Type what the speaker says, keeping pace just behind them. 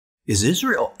Is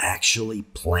Israel actually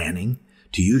planning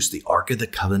to use the Ark of the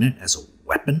Covenant as a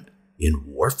weapon in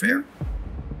warfare?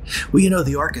 Well,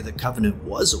 the Ark of the Covenant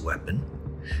was a weapon.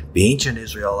 The ancient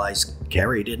Israelites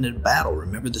carried it into battle.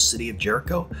 Remember the city of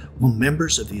Jericho? Well,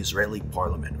 members of the Israeli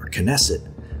parliament, or Knesset,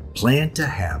 planned to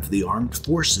have the armed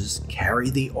forces carry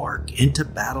the Ark into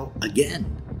battle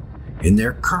again in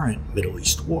their current Middle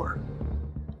East war.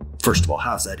 First of all,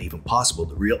 how is that even possible?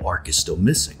 The real Ark is still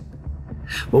missing.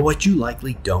 But what you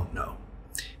likely don't know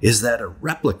is that a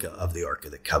replica of the Ark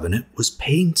of the Covenant was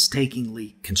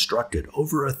painstakingly constructed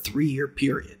over a 3-year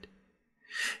period.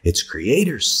 Its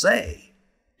creators say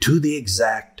to the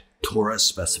exact Torah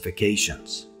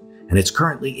specifications, and it's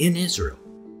currently in Israel.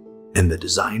 And the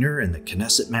designer and the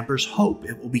Knesset members hope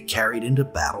it will be carried into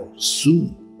battle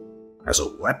soon as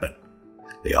a weapon.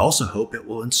 They also hope it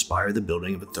will inspire the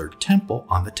building of a third temple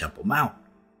on the Temple Mount.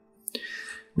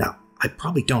 Now, I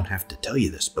probably don't have to tell you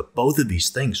this, but both of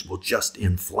these things will just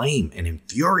inflame and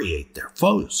infuriate their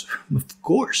foes, of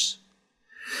course.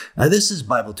 Now, this is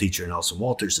Bible teacher Nelson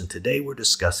Walters, and today we're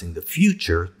discussing the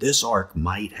future this Ark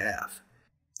might have.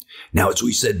 Now, as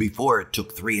we said before, it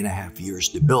took 3.5 years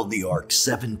to build the Ark,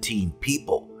 17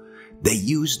 people. They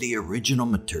used the original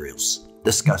materials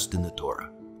discussed in the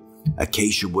Torah.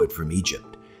 Acacia wood from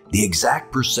Egypt, the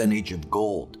exact percentage of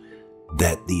gold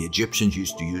that the Egyptians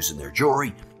used to use in their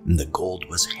jewelry, and the gold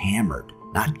was hammered,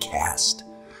 not cast.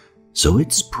 So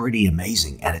it's pretty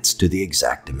amazing, and it's to the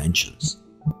exact dimensions.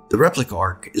 The replica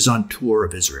Ark is on tour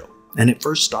of Israel, and it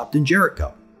first stopped in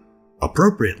Jericho.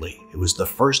 Appropriately, it was the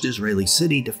first Israeli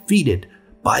city defeated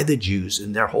by the Jews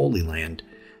in their Holy Land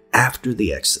after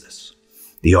the Exodus.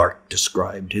 The Ark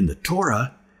described in the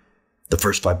Torah, the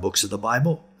first 5 books of the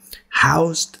Bible,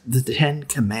 housed the 10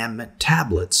 Commandment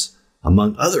tablets,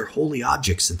 among other holy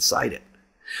objects inside it.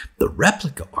 The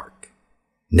replica Ark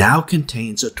now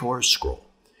contains a Torah scroll,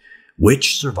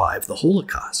 which survived the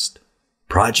Holocaust.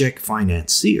 Project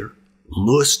financier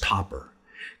Louis Topper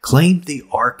claimed the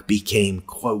Ark became,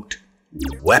 quote,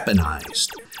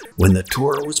 weaponized when the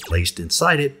Torah was placed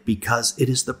inside it because it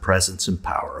is the presence and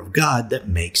power of God that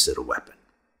makes it a weapon.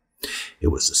 It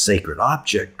was a sacred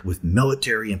object with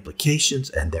military implications,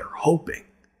 and they're hoping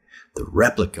the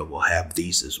replica will have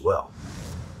these as well.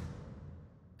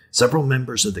 Several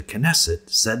members of the Knesset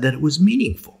said that it was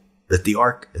meaningful that the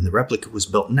Ark and the replica was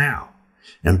built now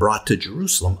and brought to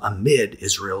Jerusalem amid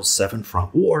Israel's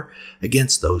 7-front war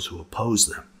against those who oppose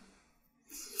them.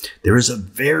 There is a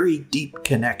very deep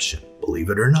connection, believe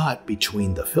it or not,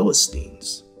 between the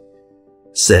Philistines,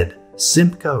 said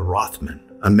Simcha Rothman,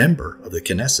 a member of the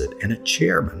Knesset and a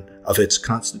chairman of its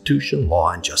Constitution,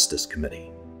 Law, and Justice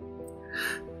Committee.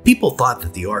 People thought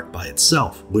that the Ark by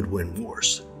itself would win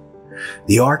wars.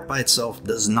 The Ark by itself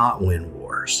does not win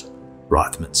wars,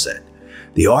 Rothman said.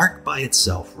 The Ark by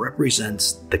itself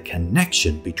represents the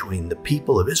connection between the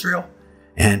people of Israel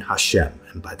and Hashem,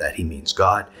 and by that he means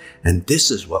God, and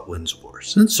this is what wins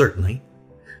wars. And certainly,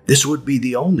 this would be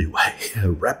the only way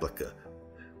a replica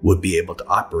would be able to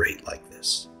operate like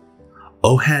this.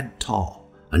 Ohad Tal,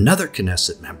 another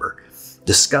Knesset member,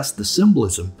 discussed the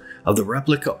symbolism of the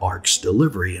replica Ark's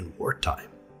delivery in wartime.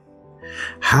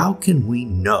 How can we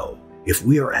know if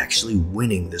we are actually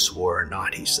winning this war or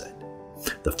not, he said.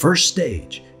 The first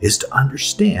stage is to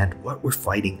understand what we're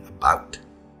fighting about.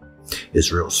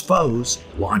 Israel's foes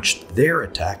launched their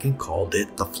attack and called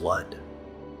it the Flood.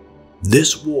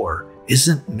 This war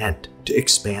isn't meant to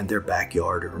expand their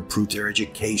backyard or improve their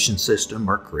education system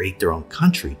or create their own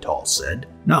country, Tal said.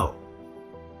 No.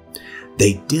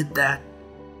 They did that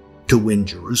to win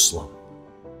Jerusalem.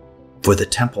 For the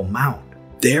Temple Mount,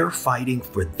 they're fighting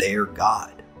for their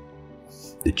God.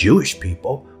 The Jewish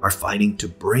people are fighting to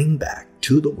bring back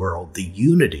to the world the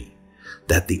unity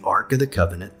that the Ark of the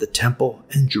Covenant, the Temple,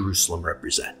 and Jerusalem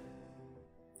represent.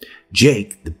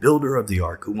 Jake, the builder of the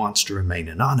Ark, who wants to remain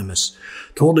anonymous,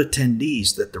 told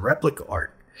attendees that the replica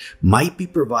Ark might be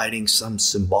providing some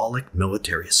symbolic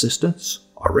military assistance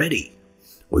already.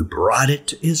 We brought it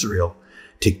to Israel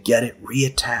to get it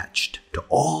reattached to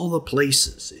all the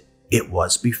places it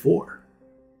was before.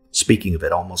 Speaking of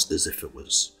it almost as if it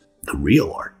was the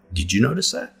real Ark. Did you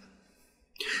notice that?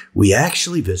 We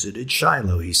actually visited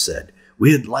Shiloh, he said.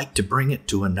 We'd like to bring it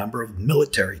to a number of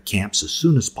military camps as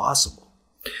soon as possible.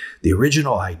 The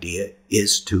original idea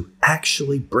is to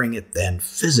actually bring it then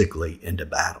physically into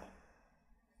battle.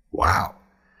 Wow.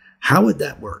 How would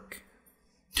that work?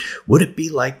 Would it be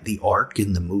like the Ark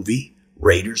in the movie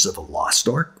Raiders of the Lost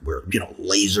Ark, where,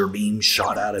 laser beams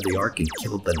shot out of the Ark and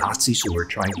killed the Nazis who were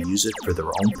trying to use it for their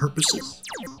own purposes?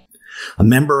 A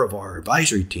member of our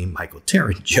advisory team, Michael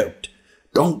Tarrant, joked,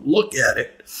 Don't look at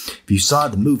it. If you saw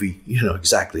the movie, you know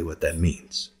exactly what that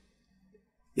means.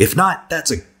 If not,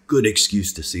 that's a good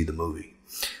excuse to see the movie.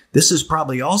 This is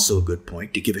probably also a good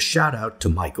point to give a shout out to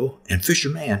Michael and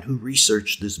Fisherman who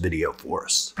researched this video for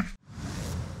us.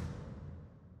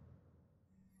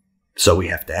 So we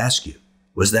have to ask you,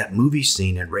 was that movie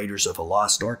scene in Raiders of the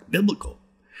Lost Ark biblical?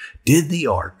 Did the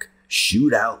Ark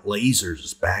shoot out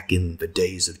lasers back in the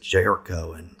days of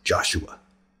Jericho and Joshua?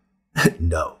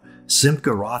 No,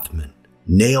 Simcha Rothman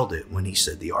nailed it when he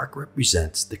said the Ark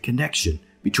represents the connection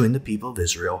between the people of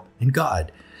Israel and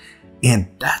God, and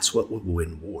that's what will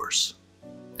win wars.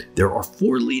 There are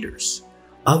 4 leaders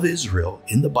of Israel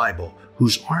in the Bible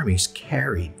whose armies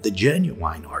carried the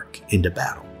genuine Ark into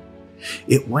battle.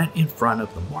 It went in front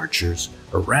of the marchers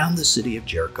around the city of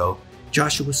Jericho,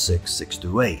 Joshua 6,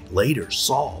 6-8. Later,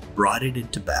 Saul brought it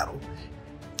into battle,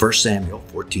 1 Samuel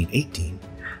 14:18,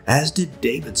 as did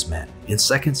David's men in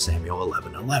 2 Samuel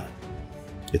 11:11.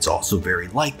 It's also very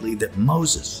likely that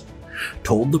Moses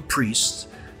told the priests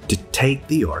to take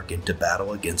the ark into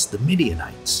battle against the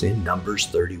Midianites in Numbers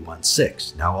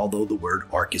 31:6. Now, although the word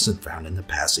ark isn't found in the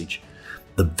passage,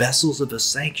 the vessels of a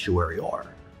sanctuary are.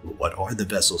 What are the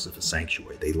vessels of a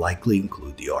sanctuary? They likely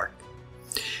include the ark.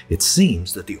 It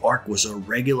seems that the ark was a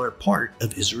regular part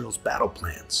of Israel's battle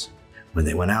plans. When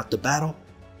they went out to battle,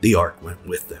 the ark went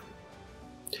with them.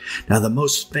 Now, the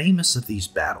most famous of these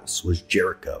battles was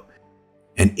Jericho,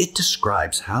 and it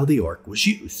describes how the ark was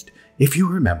used. If you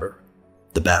remember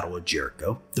the Battle of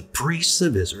Jericho, the priests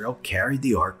of Israel carried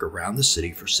the ark around the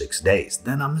city for 6 days.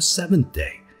 Then on the 7th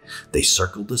day, they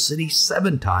circled the city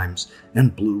 7 times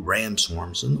and blew ram's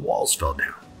horns, and the walls fell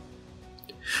down.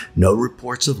 No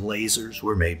reports of lasers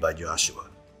were made by Joshua.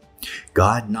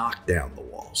 God knocked down the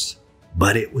walls,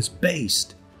 but it was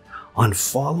based on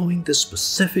following the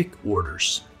specific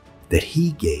orders that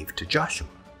he gave to Joshua.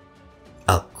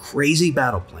 A crazy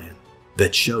battle plan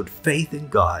that showed faith in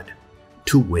God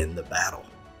to win the battle.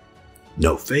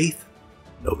 No faith,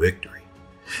 no victory.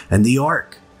 And the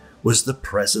ark was the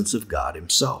presence of God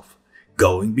himself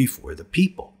going before the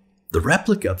people. The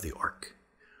replica of the ark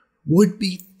would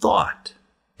be thought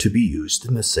to be used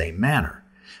in the same manner,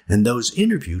 and those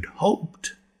interviewed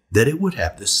hoped that it would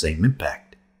have the same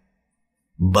impact.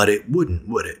 But it wouldn't,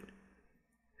 would it?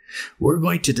 We're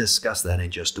going to discuss that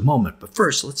in just a moment, but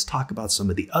first let's talk about some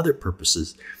of the other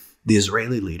purposes the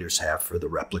Israeli leaders have for the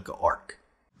replica ark.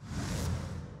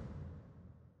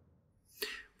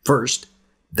 First,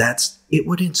 it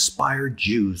would inspire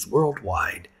Jews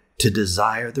worldwide to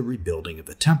desire the rebuilding of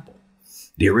the temple.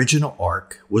 The original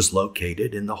ark was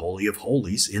located in the Holy of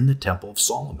Holies in the Temple of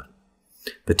Solomon.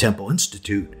 The Temple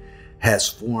Institute has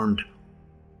formed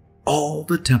all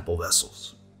the temple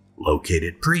vessels,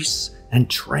 located priests, and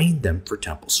trained them for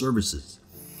temple services.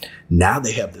 Now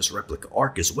they have this replica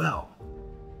ark as well.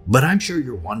 But I'm sure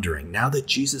you're wondering, now that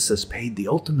Jesus has paid the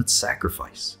ultimate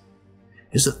sacrifice,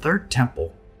 is the third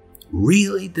temple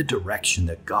really the direction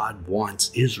that God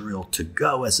wants Israel to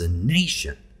go as a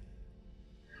nation?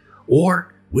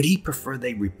 Or would he prefer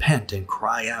they repent and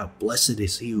cry out, "Blessed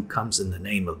is he who comes in the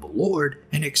name of the Lord,"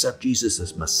 and accept Jesus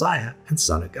as Messiah and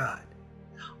Son of God?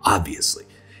 Obviously,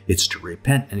 it's to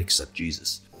repent and accept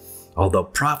Jesus. Although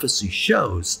prophecy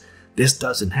shows this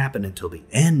doesn't happen until the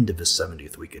end of the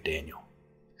 70th week of Daniel.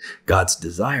 God's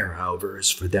desire, however, is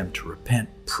for them to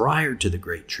repent prior to the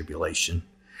Great Tribulation,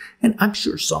 and I'm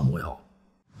sure some will.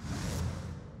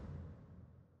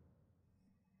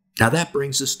 Now that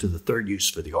brings us to the third use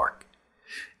for the ark.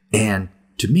 And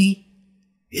to me,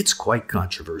 it's quite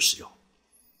controversial.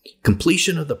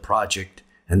 Completion of the project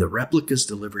and the replica's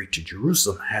delivery to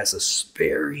Jerusalem has a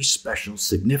very special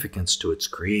significance to its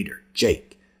creator,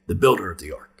 Jake, the builder of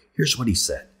the ark. Here's what he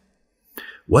said.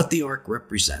 What the ark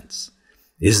represents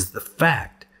is the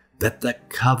fact that the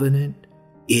covenant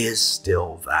is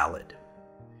still valid.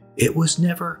 It was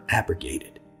never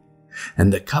abrogated,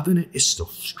 and the covenant is still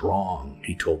strong,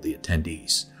 he told the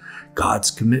attendees.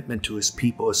 God's commitment to his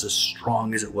people is as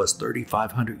strong as it was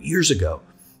 3,500 years ago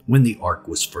when the ark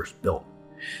was first built.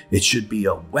 It should be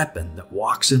a weapon that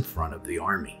walks in front of the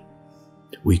army.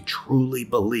 We truly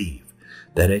believe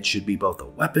that it should be both a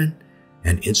weapon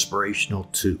and inspirational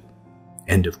too.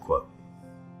 End of quote.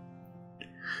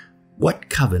 What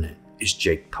covenant is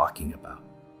Jake talking about?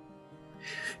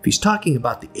 If he's talking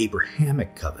about the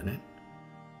Abrahamic covenant,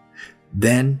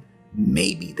 then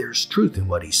maybe there's truth in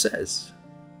what he says.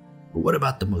 But what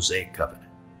about the Mosaic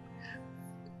covenant?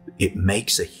 It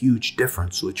makes a huge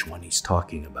difference which one he's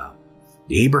talking about.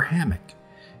 The Abrahamic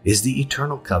is the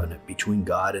eternal covenant between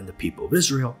God and the people of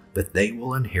Israel that they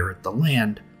will inherit the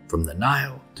land from the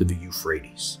Nile to the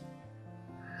Euphrates.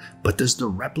 But does the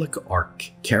replica ark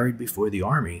carried before the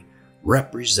army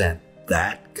represent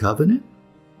that covenant?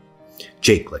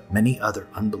 Jake, like many other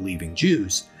unbelieving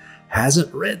Jews,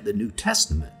 hasn't read the New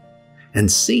Testament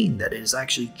and seen that it is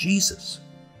actually Jesus,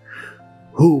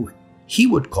 who he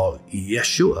would call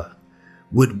Yeshua,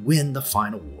 would win the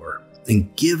final war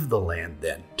and give the land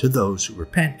then to those who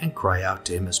repent and cry out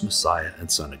to him as Messiah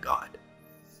and Son of God.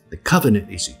 The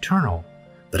covenant is eternal,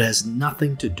 but has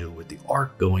nothing to do with the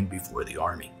ark going before the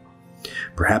army.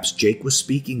 Perhaps Jake was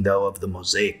speaking, though, of the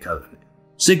Mosaic covenant,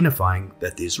 signifying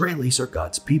that the Israelis are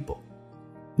God's people.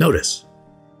 Notice,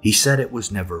 he said it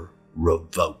was never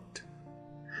revoked.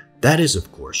 That is,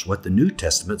 of course, what the New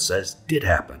Testament says did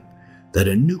happen, that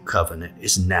a new covenant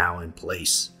is now in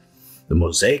place. The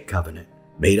Mosaic covenant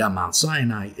made on Mount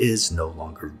Sinai is no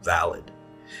longer valid.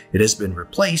 It has been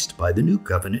replaced by the new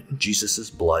covenant in Jesus'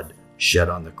 blood shed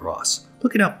on the cross.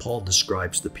 Look at how Paul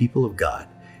describes the people of God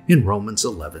in Romans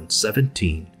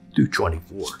 11:17 through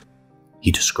 24.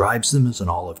 He describes them as an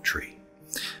olive tree.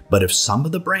 But if some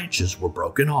of the branches were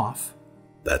broken off,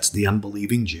 that's the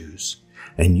unbelieving Jews,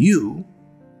 and you,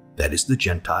 that is the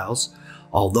Gentiles,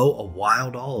 although a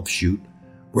wild olive shoot,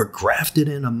 were grafted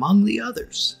in among the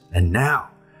others, and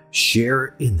now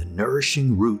share in the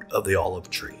nourishing root of the olive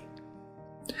tree.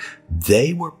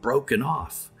 They were broken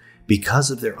off because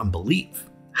of their unbelief.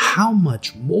 How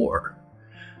much more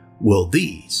will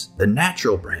these, the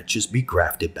natural branches, be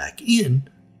grafted back in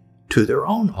to their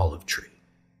own olive tree?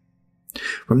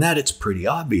 From that, it's pretty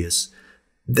obvious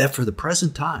that for the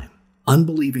present time,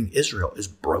 unbelieving Israel is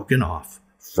broken off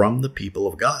from the people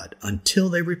of God until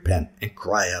they repent and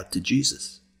cry out to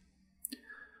Jesus.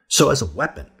 So as a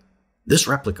weapon, this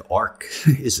replica ark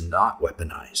is not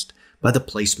weaponized by the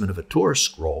placement of a Torah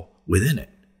scroll within it.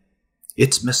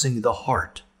 It's missing the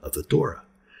heart of the Torah,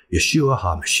 Yeshua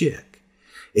HaMashiach.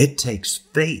 It takes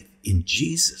faith in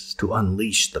Jesus to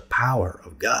unleash the power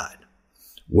of God.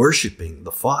 Worshiping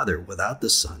the Father without the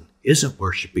Son isn't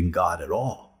worshiping God at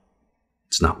all.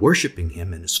 It's not worshiping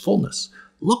him in his fullness.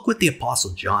 Look what the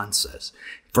Apostle John says.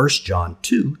 1 John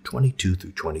 2:22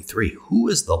 through 23. Who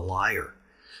is the liar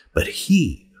but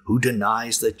he who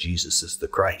denies that Jesus is the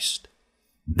Christ?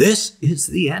 This is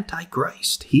the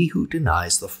Antichrist, he who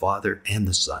denies the Father and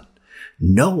the Son.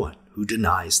 No one who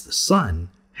denies the Son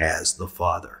has the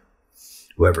Father.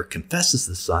 Whoever confesses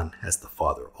the Son has the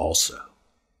Father also.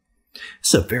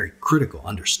 It's a very critical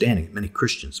understanding that many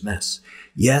Christians miss.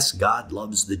 Yes, God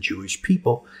loves the Jewish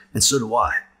people, and so do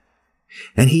I.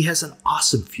 And he has an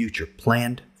awesome future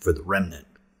planned for the remnant.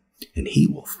 And he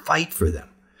will fight for them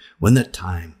when the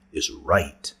time is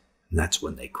right. And that's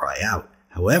when they cry out.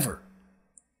 However,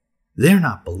 they're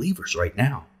not believers right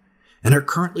now and are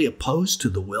currently opposed to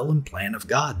the will and plan of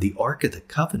God. The Ark of the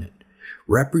Covenant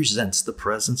represents the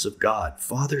presence of God,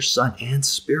 Father, Son, and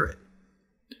Spirit.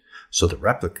 So the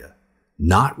replica,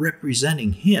 not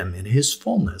representing him in his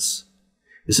fullness,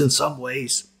 is in some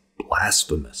ways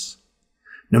blasphemous,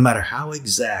 no matter how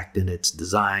exact in its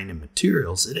design and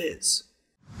materials it is.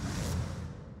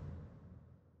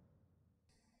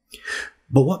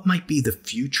 But what might be the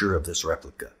future of this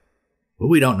replica? Well,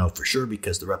 we don't know for sure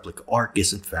because the replica ark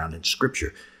isn't found in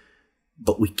Scripture,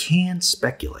 but we can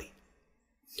speculate.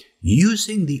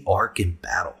 Using the ark in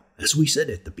battle, as we said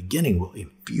at the beginning, will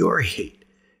infuriate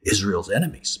Israel's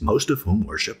enemies, most of whom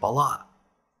worship Allah.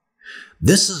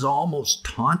 This is almost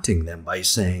taunting them by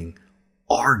saying,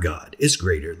 our God is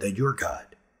greater than your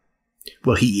God.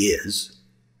 Well, he is.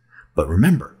 But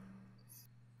remember,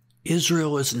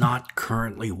 Israel is not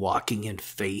currently walking in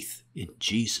faith in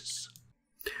Jesus.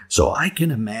 So I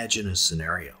can imagine a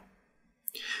scenario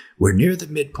where near the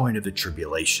midpoint of the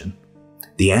tribulation,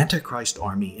 the Antichrist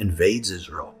army invades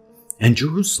Israel and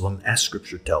Jerusalem, as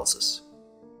Scripture tells us.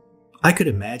 I could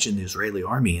imagine the Israeli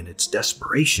army in its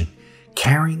desperation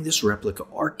carrying this replica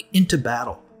ark into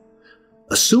battle,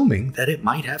 assuming that it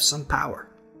might have some power.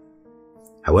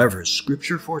 However, as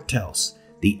Scripture foretells,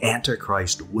 the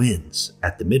Antichrist wins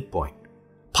at the midpoint,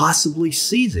 possibly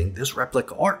seizing this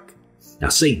replica ark. Now,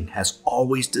 Satan has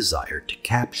always desired to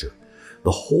capture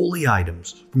the holy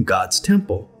items from God's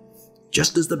temple,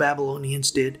 just as the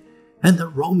Babylonians did and the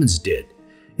Romans did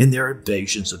in their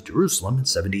invasions of Jerusalem in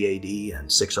 70 AD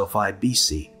and 605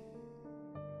 BC.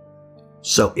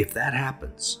 So if that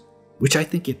happens, which I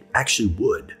think it actually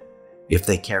would, if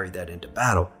they carried that into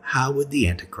battle, how would the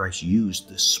Antichrist use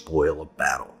this spoil of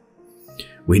battle?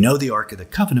 We know the Ark of the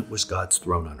Covenant was God's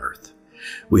throne on earth.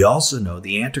 We also know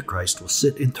the Antichrist will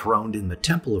sit enthroned in the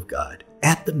temple of God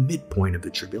at the midpoint of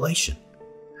the tribulation.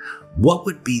 What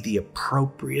would be the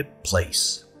appropriate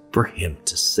place for him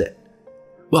to sit?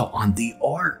 Well, on the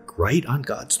ark, right? On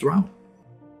God's throne.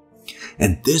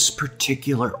 And this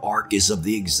particular ark is of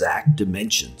the exact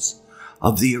dimensions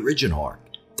of the original ark.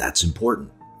 That's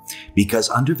important because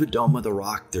under the dome of the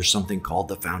rock, there's something called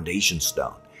the foundation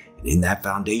stone. And in that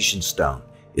foundation stone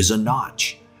is a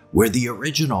notch where the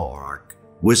original ark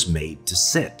was made to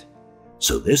sit.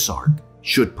 So this ark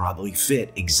should probably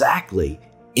fit exactly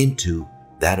into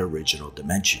that original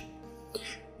dimension.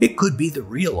 It could be the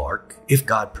real ark if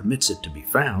God permits it to be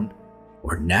found,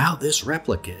 or now this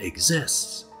replica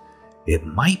exists. It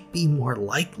might be more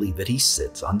likely that he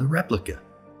sits on the replica.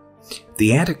 If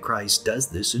the Antichrist does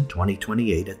this in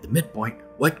 2028 at the midpoint,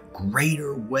 what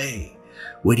greater way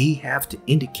would he have to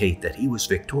indicate that he was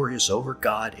victorious over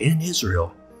God and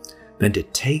Israel than to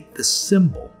take the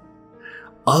symbol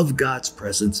of God's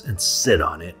presence and sit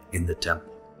on it in the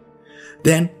temple?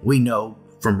 Then we know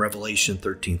from Revelation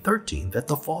 13:13 that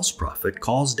the false prophet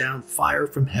calls down fire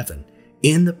from heaven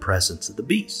in the presence of the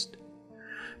beast.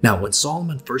 Now, when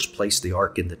Solomon first placed the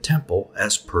ark in the temple,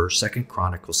 as per 2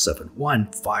 Chronicles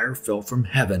 7:1, fire fell from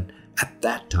heaven at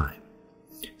that time.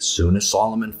 As soon as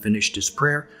Solomon finished his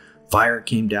prayer, fire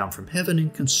came down from heaven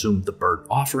and consumed the burnt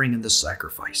offering and the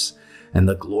sacrifice, and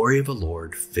the glory of the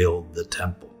Lord filled the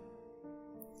temple.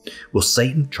 Will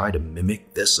Satan try to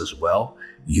mimic this as well,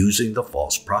 using the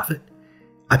false prophet?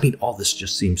 I mean, all this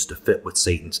just seems to fit with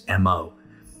Satan's MO,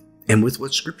 and with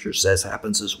what Scripture says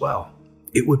happens as well.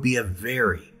 It would be a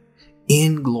very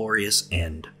inglorious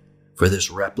end for this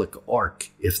replica ark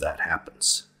if that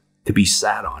happens, to be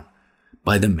sat on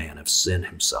by the man of sin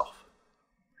himself.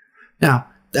 Now,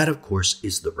 that of course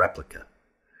is the replica.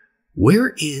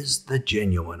 Where is the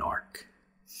genuine ark?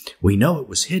 We know it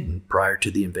was hidden prior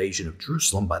to the invasion of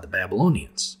Jerusalem by the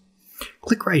Babylonians.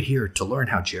 Click right here to learn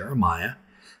how Jeremiah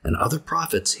and other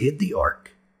prophets hid the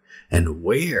ark and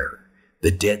where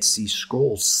the Dead Sea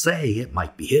Scrolls say it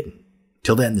might be hidden.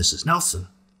 Till then, this is Nelson,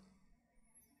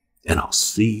 and I'll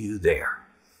see you there.